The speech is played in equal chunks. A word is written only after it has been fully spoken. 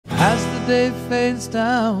As the day fades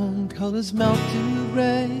down, colors melt to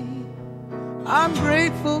gray. I'm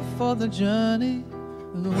grateful for the journey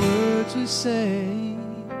and the words we say.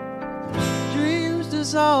 Dreams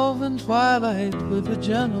dissolve in twilight with a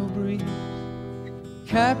gentle breeze.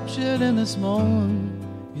 Captured in this moment,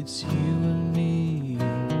 it's you and me.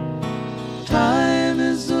 Time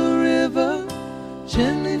is a river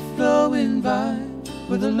gently flowing by,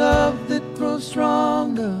 with a love that grows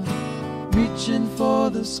stronger, reaching for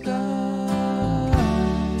the sky.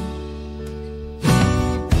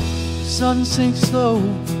 The sun sinks slow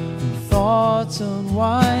and thoughts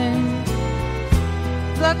unwind.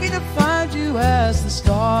 Lucky to find you as the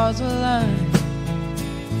stars align.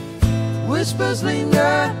 Whispers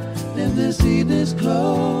linger in this evening's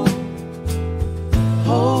glow,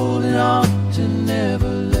 holding on to never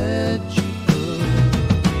let you go.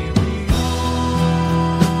 Here we are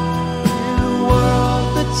in a world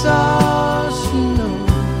that's ours to know,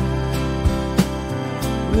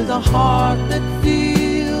 with a heart that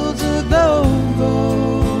feels a glow.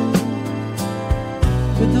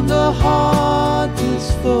 With the heart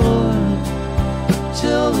is full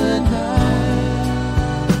till the night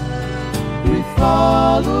we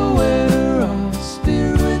follow where our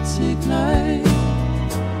spirits ignite.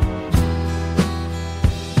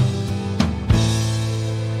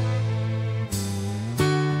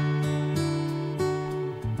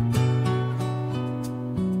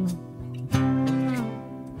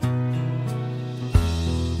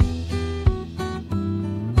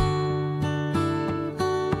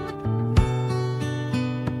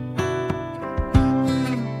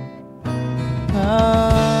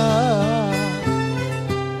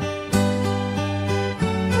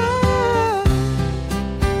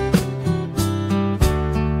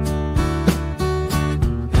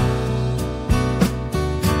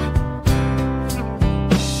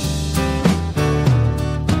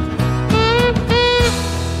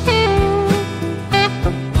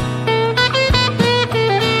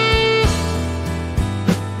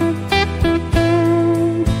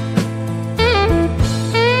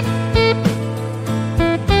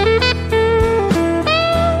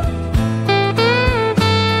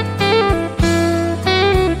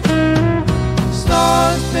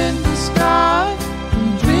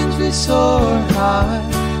 Soar high,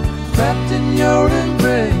 wrapped in your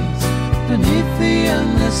embrace, beneath the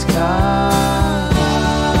endless sky.